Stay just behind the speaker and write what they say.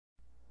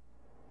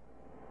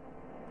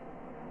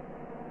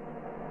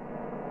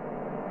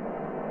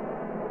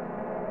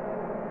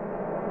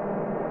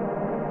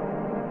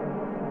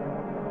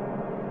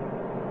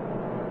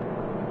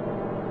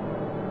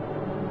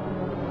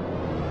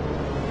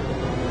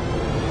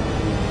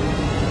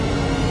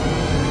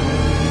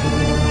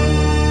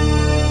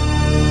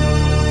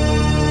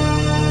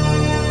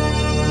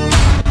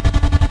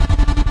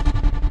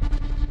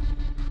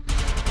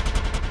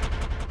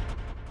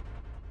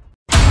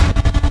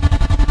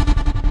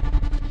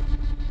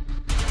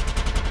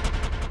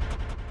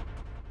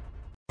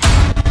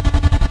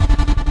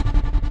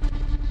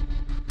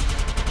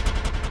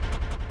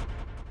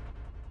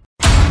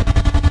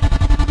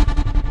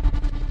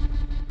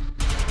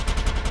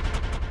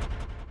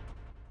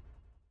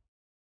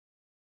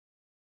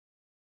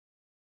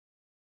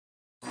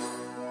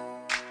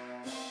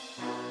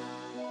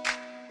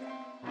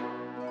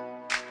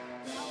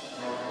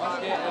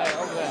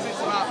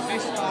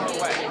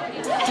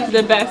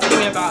The best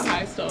thing about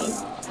high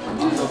Storrs?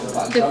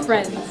 The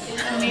friends.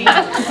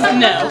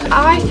 No.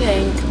 I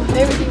think my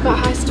favourite thing about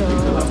high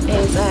Storrs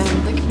is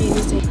the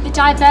community. The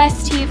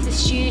diversity of the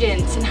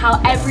students and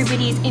how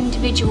everybody's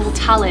individual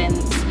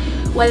talents,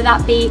 whether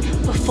that be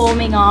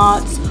performing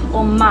arts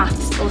or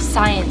maths or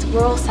science,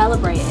 we're all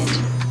celebrated.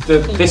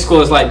 This school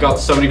has got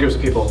so many groups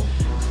of people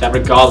that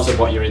regardless of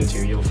what you're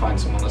into, you'll find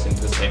someone that's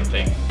into the same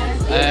thing.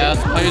 I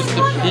suppose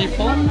the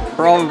people.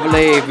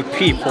 Probably the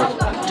people.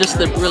 Just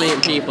the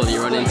brilliant people you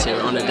run into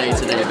on a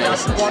day-to-day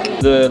basis.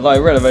 The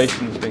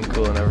renovation's been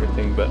cool and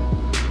everything, but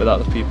without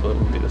the people it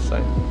wouldn't be the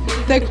same.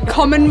 The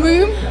common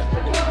room.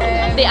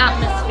 The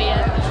atmosphere.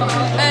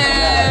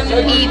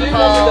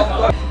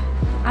 People.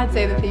 I'd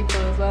say the people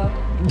as well.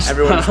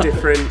 Everyone's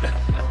different,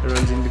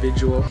 everyone's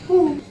individual.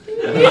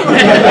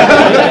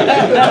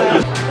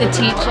 The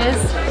teachers.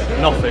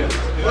 Nothing.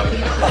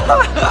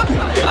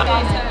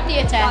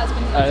 Theatre.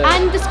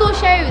 And the school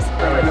shows.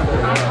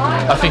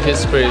 I think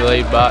it's pretty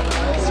laid back.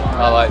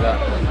 I like that.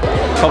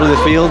 Probably the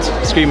field,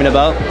 screaming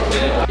about.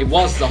 It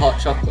was the hot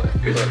chocolate.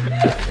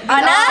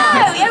 I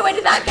know! Yeah, where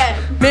did that go?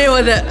 Me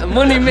with it.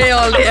 Money, me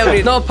all day,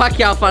 every no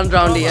Pacquiao fans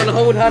round here. And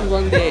hold hands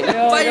one day.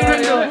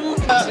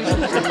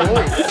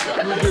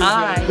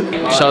 Hi.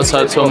 Shout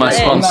out to all my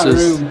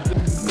sponsors.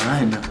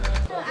 Mine.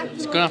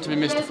 It's gonna have to be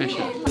Mr.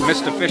 Fisher.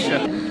 Mr. Fisher.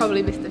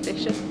 Probably Mr.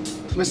 Fisher.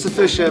 Mr.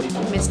 Fisher.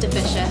 Mr.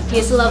 Fisher. He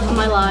is the love of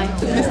my life.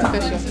 Mr.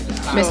 Fisher.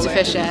 Mr.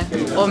 Fisher.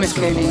 Or Miss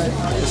Cooney.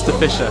 Mr.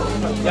 Fisher.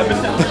 That's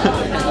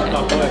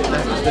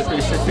what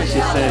Mr.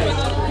 Fisher says.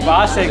 But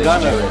I say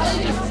Ghana.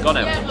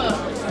 Ghana.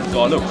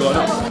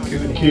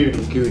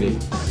 Cooney.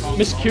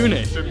 Miss Cooney. Miss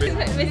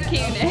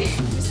Cooney.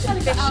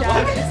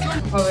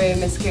 Probably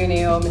Miss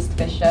Cooney or Mr.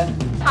 Fisher.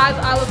 I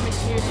love Miss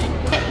Cooney.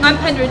 I'm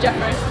Pender and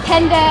Jeffrey.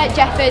 Pender,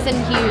 Jeffers and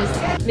Hughes.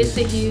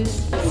 Mr. Hughes.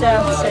 So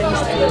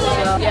Mr. Hughes as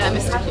well. Yeah,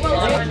 Mr.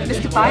 Hughes.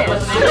 Mr.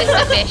 Byers.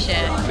 Mr.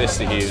 Fisher.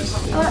 Mr. Hughes.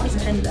 I like Miss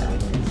Pender.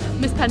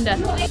 Miss Pender.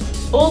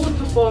 All the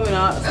performing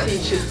arts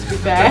teachers, to be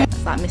fair.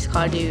 It's like Miss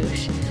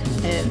Cardouche,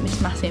 Miss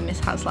Massey and Miss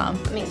Haslam.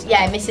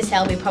 Yeah, Mrs.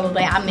 Selby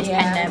probably, and Miss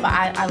Pender, but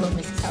I love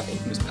Mrs. Selby.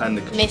 Miss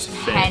Pender. Miss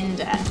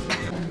Pender.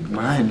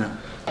 Mine.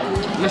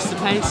 Mr.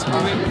 Pace,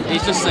 probably.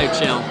 He's just so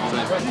chill.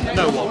 So.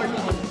 No one.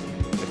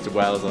 Mr.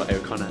 Wells or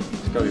O'Connor.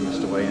 It's got to be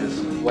Mr. Waiters.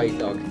 Wait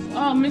dog.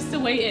 Oh, Mr.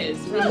 Waiters.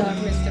 We love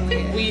Mr.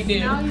 Waiters. We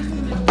do.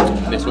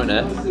 Miss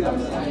Winner.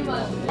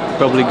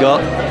 Probably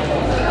got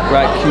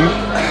Right.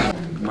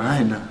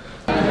 Mine.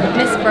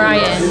 Miss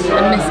Bryan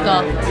and Miss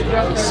Scott.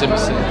 Miss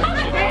Simpson.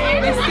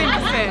 Miss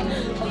Simpson.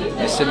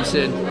 Miss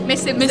Simpson.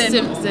 Miss Simpson. Miss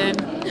Simpson.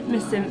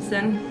 Miss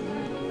Simpson.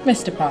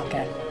 Mr.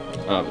 Parker.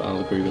 I'll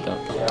agree with that.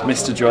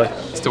 Mr. Joy.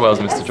 Mr. Wells,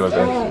 Mr. Joy,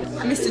 both.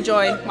 Mr.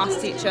 Joy, maths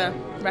teacher,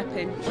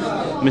 repping.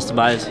 Mr.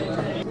 Byers.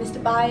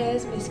 Mr.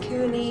 Byers, Miss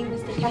Cooney,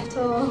 Mr.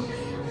 Kettle,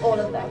 all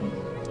of them.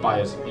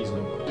 Byers,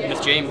 easily. Miss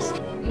James.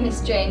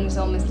 Miss James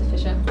or Mr.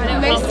 Fisher.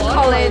 Miss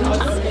Collins.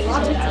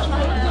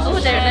 Oh,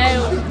 I don't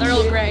know. They're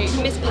all great.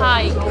 Miss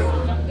Pike.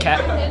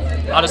 Ket.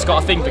 I just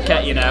got a thing for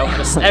Ket, you know.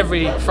 Just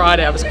every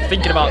Friday I was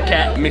thinking about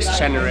Ket. Miss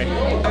Chenery.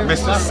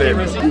 Mr. Sim.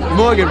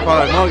 Morgan,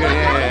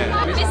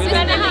 yeah. Miss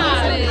Benahar.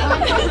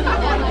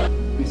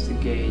 Mr.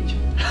 Gage.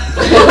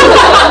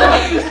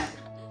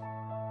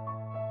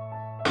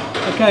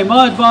 Okay,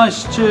 my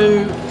advice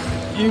to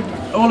you,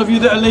 all of you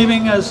that are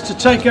leaving, is to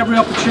take every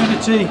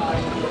opportunity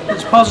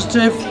that's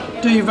positive,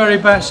 do your very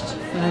best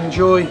and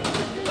enjoy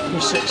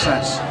your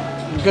success.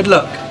 And good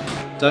luck.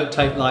 Don't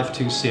take life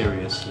too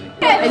seriously.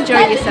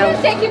 Enjoy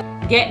yourself.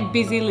 Get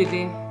busy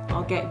living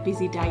or get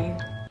busy dying.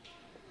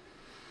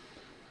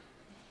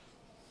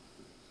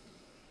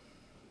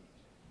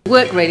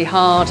 Work really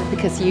hard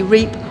because you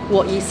reap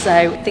what you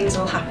sow. Things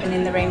will happen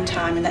in their own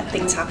time and that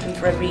things happen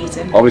for a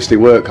reason. Obviously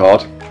work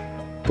hard,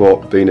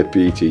 but being a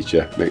PE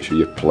teacher, make sure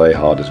you play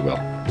hard as well.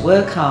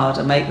 Work hard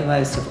and make the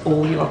most of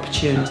all your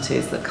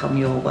opportunities that come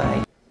your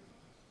way.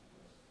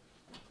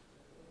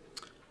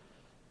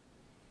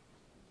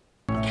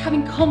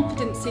 Having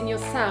confidence in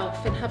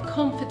yourself and have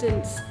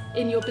confidence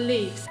in your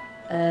beliefs.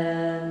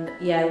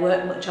 Yeah,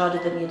 work much harder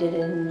than you did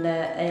in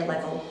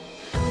A-level.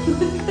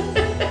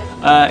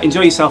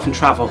 Enjoy yourself and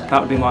travel.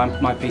 That would be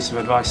my piece of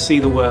advice. See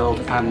the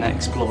world and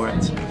explore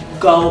it.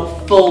 Go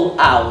full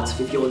out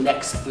with your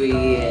next 3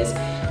 years.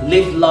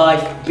 Live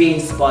life, be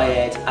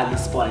inspired and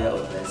inspire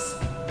others.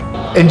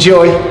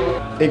 Enjoy.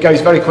 It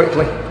goes very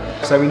quickly.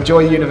 So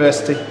enjoy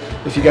university.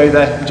 If you go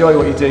there, enjoy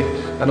what you do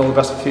and all the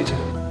best for the future.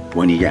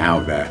 When you get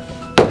out there,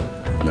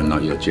 you're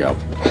not your job.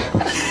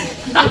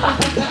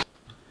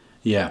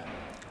 Yeah.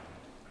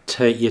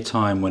 Take your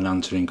time when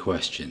answering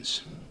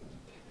questions.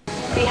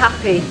 Be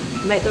happy,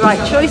 make the right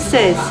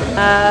choices,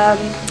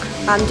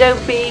 and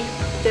don't be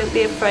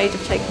afraid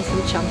of taking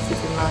some chances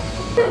in life.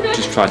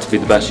 Just try to be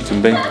the best you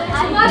can be,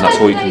 and that's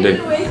all you can do.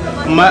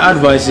 My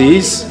advice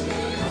is,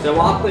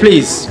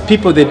 please,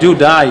 people they do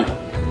die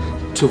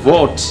to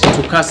vote,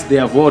 to cast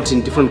their vote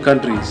in different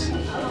countries.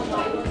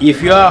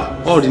 If you are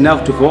old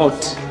enough to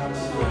vote,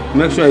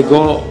 make sure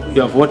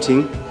you're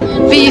voting.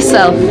 Be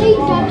yourself.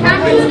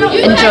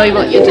 Enjoy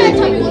what you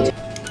do.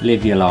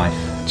 Live your life.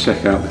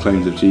 Check out the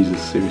claims of Jesus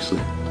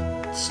seriously.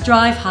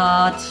 Strive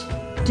hard,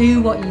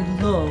 do what you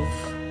love,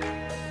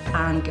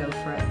 and go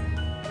for it.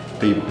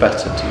 Be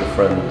better to your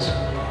friends,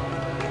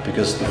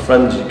 because the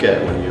friends you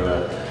get when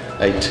you're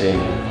 18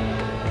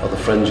 are the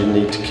friends you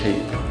need to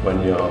keep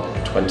when you're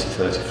 20,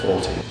 30,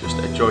 40. Just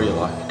enjoy your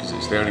life, because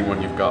it's the only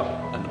one you've got,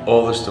 and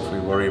all the stuff we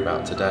worry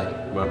about today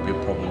won't be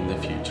a problem in the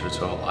future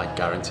at all, I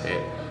guarantee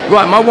it.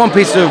 Right, my one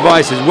piece of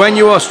advice is when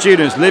you are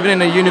students living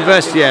in a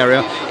university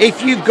area,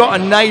 if you've got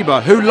a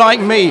neighbour who, like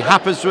me,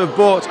 happens to have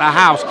bought a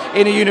house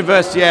in a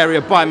university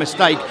area by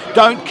mistake,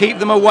 don't keep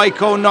them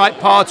awake all night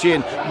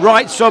partying.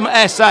 Write some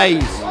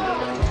essays.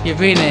 You've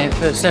been here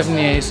for 7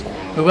 years.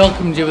 We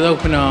welcomed you with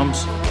open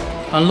arms,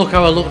 and look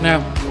how I look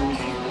now.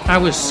 I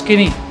was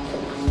skinny,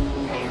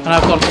 and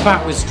I've gone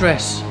fat with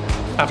stress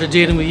after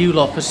dealing with you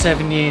lot for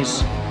 7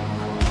 years.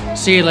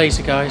 See you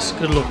later, guys.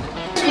 Good luck.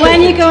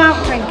 When you go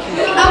out drinking,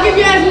 I'll give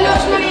you as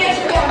much money as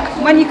you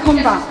want. When you come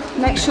back,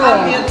 make sure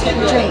you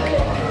drink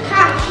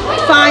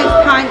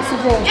 5 pints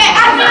of water,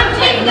 and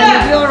then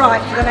you'll be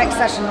alright for the next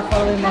session the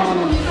following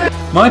morning.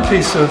 My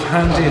piece of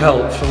handy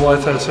help for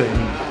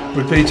Y13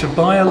 would be to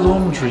buy a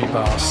laundry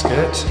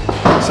basket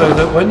so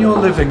that when you're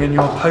living in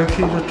your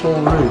poky little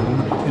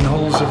room in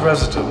halls of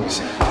residence,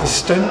 the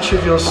stench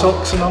of your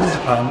socks and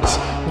underpants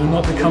will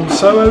not become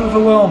so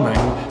overwhelming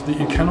that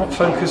you cannot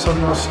focus on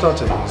your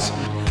studies.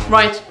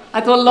 Right,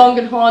 I thought long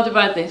and hard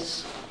about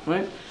this.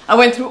 Right? I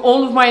went through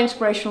all of my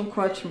inspirational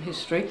quotes from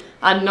history,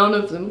 and none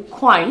of them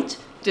quite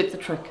did the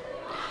trick.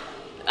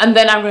 And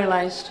then I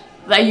realised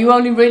that you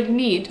only really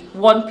need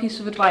one piece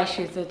of advice,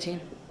 year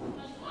 13.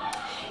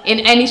 In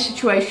any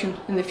situation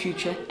in the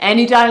future,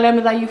 any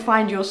dilemma that you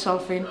find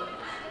yourself in,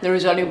 there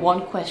is only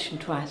one question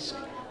to ask,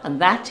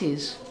 and that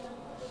is,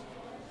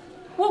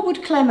 what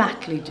would Clem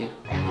Attlee do?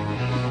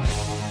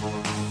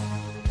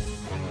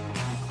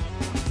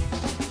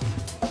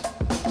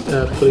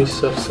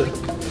 Police officer.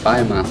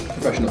 Fireman.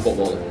 Professional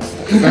footballer.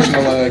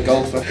 Professional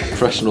golfer.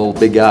 Professional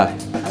big guy.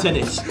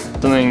 Tennis.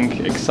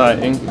 Something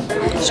exciting.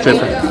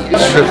 Stripper.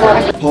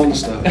 Porn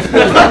star. That's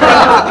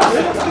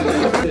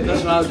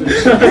what I was going to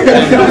say.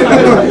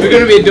 We're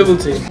going to be a double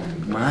team.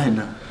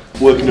 Mine.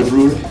 Working a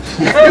brewery.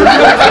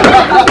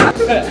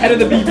 Head of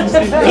the BBC.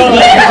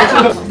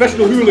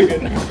 Professional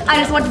hooligan. I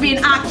just want to be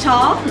an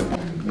actor.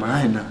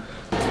 Mine.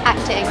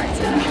 Acting.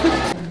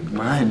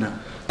 Mine.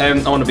 I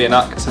want to be an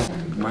actor.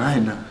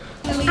 Mine.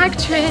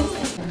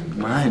 Actress.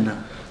 Mine.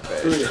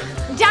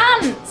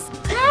 Dance.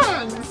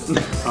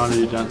 How do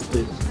you dance,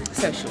 please?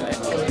 Social work.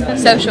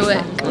 Social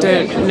work.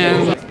 Don't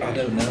know. I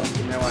don't know.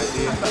 No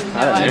idea. I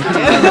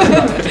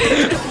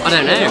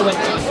don't know.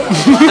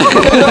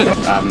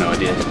 I have no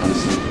idea,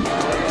 honestly.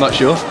 Not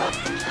sure?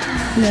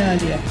 No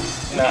idea.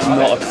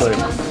 Not a clue.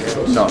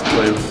 Not a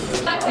clue.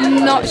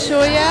 Not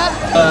sure yet.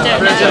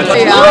 Don't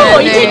know.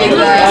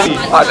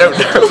 I don't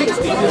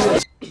know.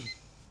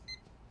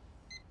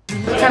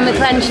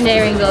 Chemical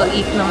engineering or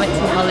economics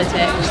and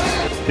politics.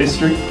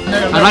 History?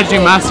 I'd like to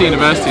do maths at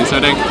university, so I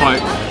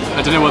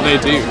don't know what they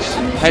do.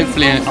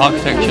 Hopefully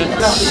architecture.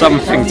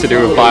 Something to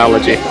do with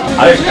biology.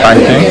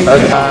 Banking.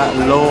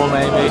 Law,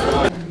 maybe.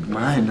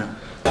 Mine.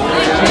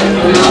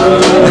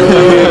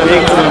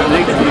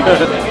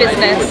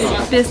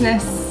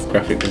 Business.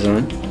 Graphic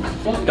design.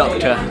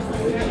 Doctor.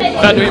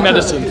 Veterinary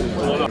medicine.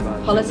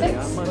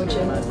 Politics or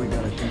journalism?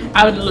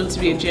 I would love to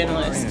be a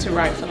journalist, to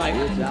write for like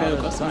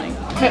Vogue or something.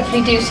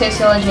 Hopefully do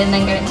sociology and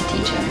then go into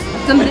teaching.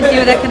 Something to do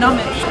with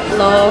economics.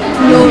 Law.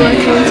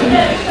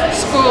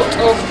 Sport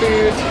or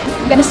food?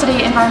 I'm going to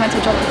study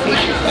environmental geography.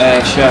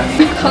 Chef.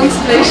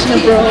 Conservation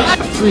abroad.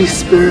 Free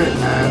spirit,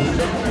 man.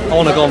 I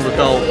want to go on the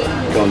dole.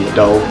 Go on the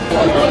dole.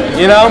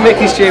 You know,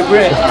 Mickey Street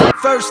Brit.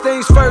 First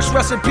things first,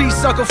 rest in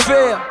peace, Uncle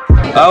Phil.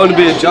 I want to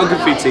be a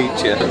geography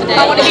teacher.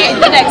 I want to be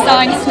the next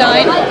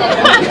Einstein.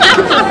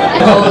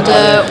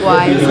 Older,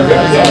 wiser,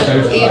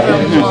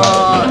 even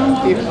more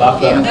beautiful.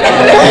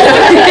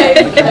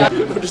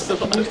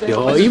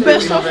 Yo, you better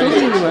stop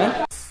looking,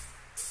 man.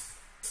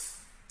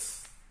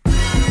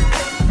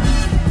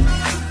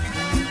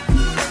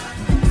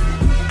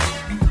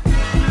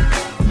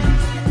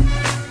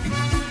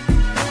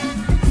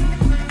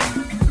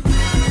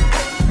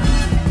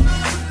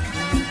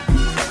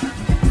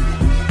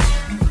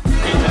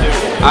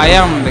 I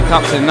am the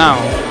captain now.